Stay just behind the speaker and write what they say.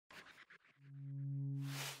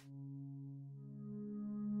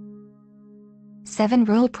7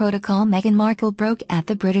 Royal Protocol Meghan Markle broke at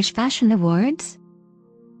the British Fashion Awards.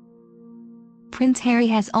 Prince Harry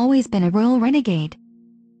has always been a royal renegade.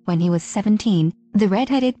 When he was 17, the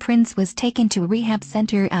red-headed prince was taken to a rehab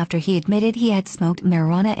center after he admitted he had smoked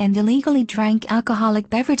marijuana and illegally drank alcoholic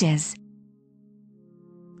beverages.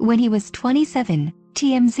 When he was 27,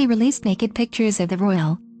 TMZ released naked pictures of the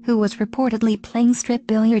royal, who was reportedly playing strip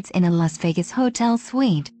billiards in a Las Vegas hotel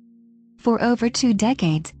suite. For over 2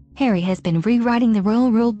 decades, Harry has been rewriting the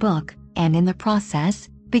royal rule book, and in the process,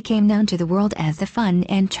 became known to the world as the fun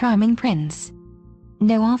and charming prince.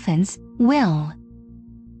 No offense, Will.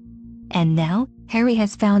 And now, Harry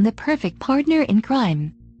has found the perfect partner in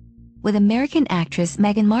crime. With American actress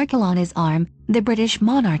Meghan Markle on his arm, the British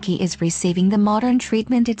monarchy is receiving the modern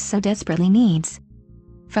treatment it so desperately needs.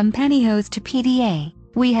 From pantyhose to PDA,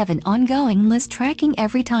 we have an ongoing list tracking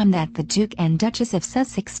every time that the Duke and Duchess of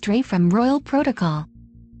Sussex stray from royal protocol.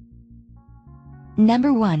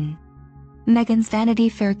 Number 1. Meghan's Vanity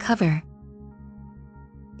Fair cover.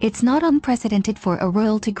 It's not unprecedented for a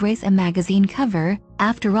royal to grace a magazine cover.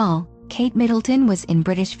 After all, Kate Middleton was in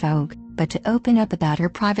British Vogue, but to open up about her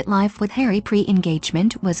private life with Harry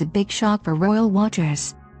pre-engagement was a big shock for royal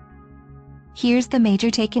watchers. Here's the major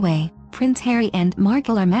takeaway: Prince Harry and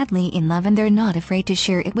Markle are madly in love and they're not afraid to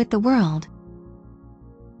share it with the world.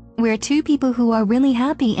 "We're 2 people who are really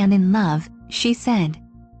happy and in love," she said.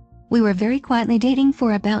 "We were very quietly dating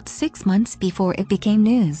for about 6 months before it became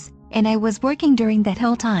news, and I was working during that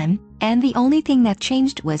whole time, and the only thing that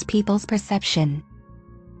changed was people's perception."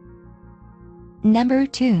 Number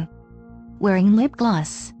 2. Wearing lip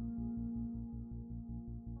gloss.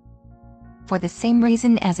 For the same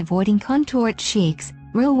reason as avoiding contoured cheeks,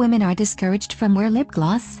 royal women are discouraged from wearing lip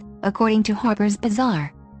gloss, according to Harper's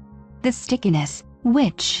Bazaar. The stickiness,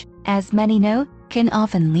 which, as many know, can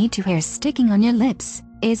often lead to hair sticking on your lips,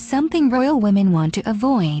 is something royal women want to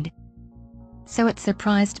avoid. So it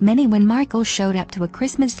surprised many when Markle showed up to a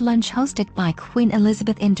Christmas lunch hosted by Queen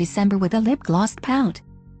Elizabeth in December with a lip gloss pout.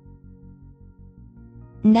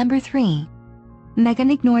 Number 3.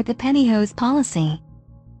 Meghan ignored the pantyhose policy.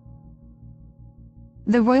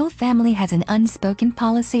 The royal family has an unspoken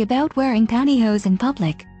policy about wearing pantyhose in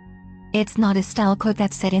public. It's not a style code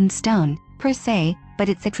that's set in stone, per se, but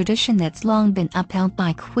it's a tradition that's long been upheld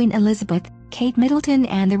by Queen Elizabeth, Kate Middleton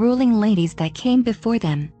and the ruling ladies that came before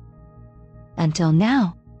them. Until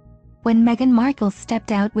now. When Meghan Markle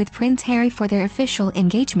stepped out with Prince Harry for their official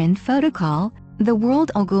engagement photo call, the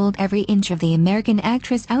world ogled every inch of the American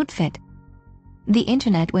actress' outfit. The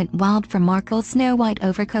internet went wild for Markle's snow white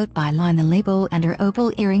overcoat by Line the Label and her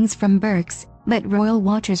opal earrings from Burke's, but royal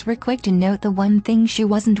watchers were quick to note the one thing she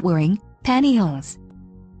wasn't wearing: pantyhose.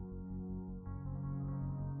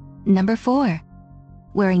 Number 4.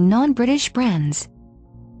 Wearing non-British brands.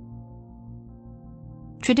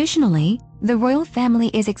 Traditionally, the royal family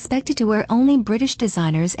is expected to wear only British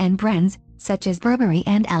designers and brands, such as Burberry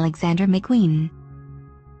and Alexander McQueen.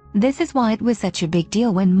 This is why it was such a big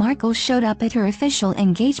deal when Markle showed up at her official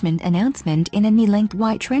engagement announcement in a knee-length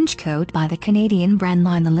white trench coat by the Canadian brand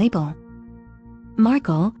Line the Label.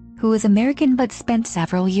 Markle, who is American but spent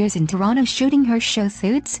several years in Toronto shooting her show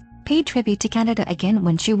suits, paid tribute to Canada again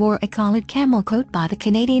when she wore a collared camel coat by the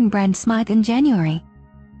Canadian brand Smythe in January.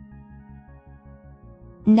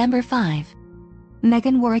 Number 5.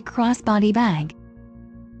 Meghan wore a crossbody bag.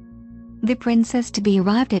 The princess-to-be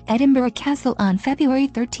arrived at Edinburgh Castle on February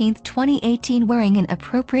 13, 2018 wearing an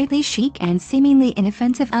appropriately chic and seemingly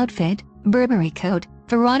inoffensive outfit, Burberry coat,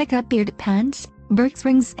 Veronica beard pants, Burke's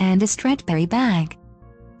rings and a Stradbary bag.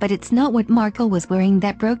 But it's not what Markle was wearing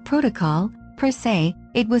that broke protocol, per se,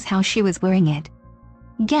 it was how she was wearing it.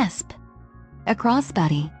 Gasp! A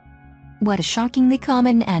crossbody. What a shockingly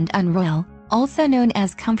common and unroyal, also known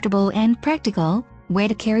as comfortable and practical, way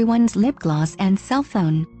to carry one's lip gloss and cell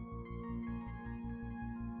phone.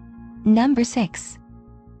 Number 6.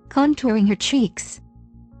 Contouring her cheeks.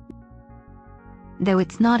 Though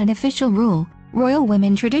it's not an official rule, royal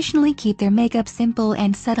women traditionally keep their makeup simple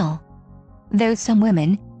and subtle. Though some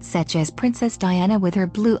women, such as Princess Diana with her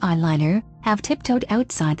blue eyeliner, have tiptoed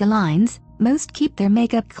outside the lines, most keep their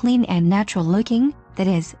makeup clean and natural looking, that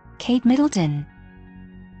is, Kate Middleton.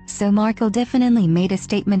 So Markle definitely made a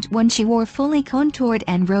statement when she wore fully contoured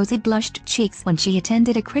and rosy blushed cheeks when she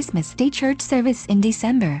attended a Christmas Day church service in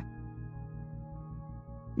December.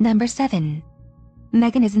 Number 7.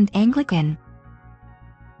 Meghan isn't Anglican.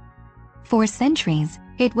 For centuries,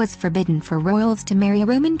 it was forbidden for royals to marry a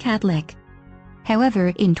Roman Catholic. However,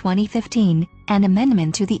 in 2015, an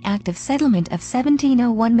amendment to the Act of Settlement of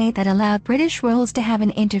 1701 made that allowed British royals to have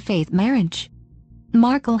an interfaith marriage.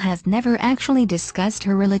 Markle has never actually discussed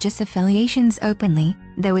her religious affiliations openly,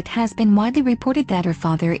 though it has been widely reported that her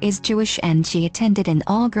father is Jewish and she attended an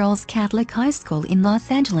all-girls Catholic high school in Los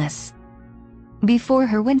Angeles. Before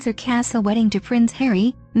her Windsor Castle wedding to Prince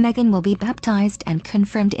Harry, Meghan will be baptized and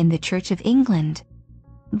confirmed in the Church of England.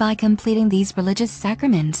 By completing these religious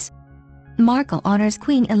sacraments, Markle honors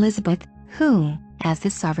Queen Elizabeth, who, as the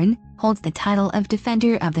sovereign, holds the title of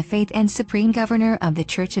Defender of the Faith and Supreme Governor of the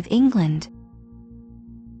Church of England.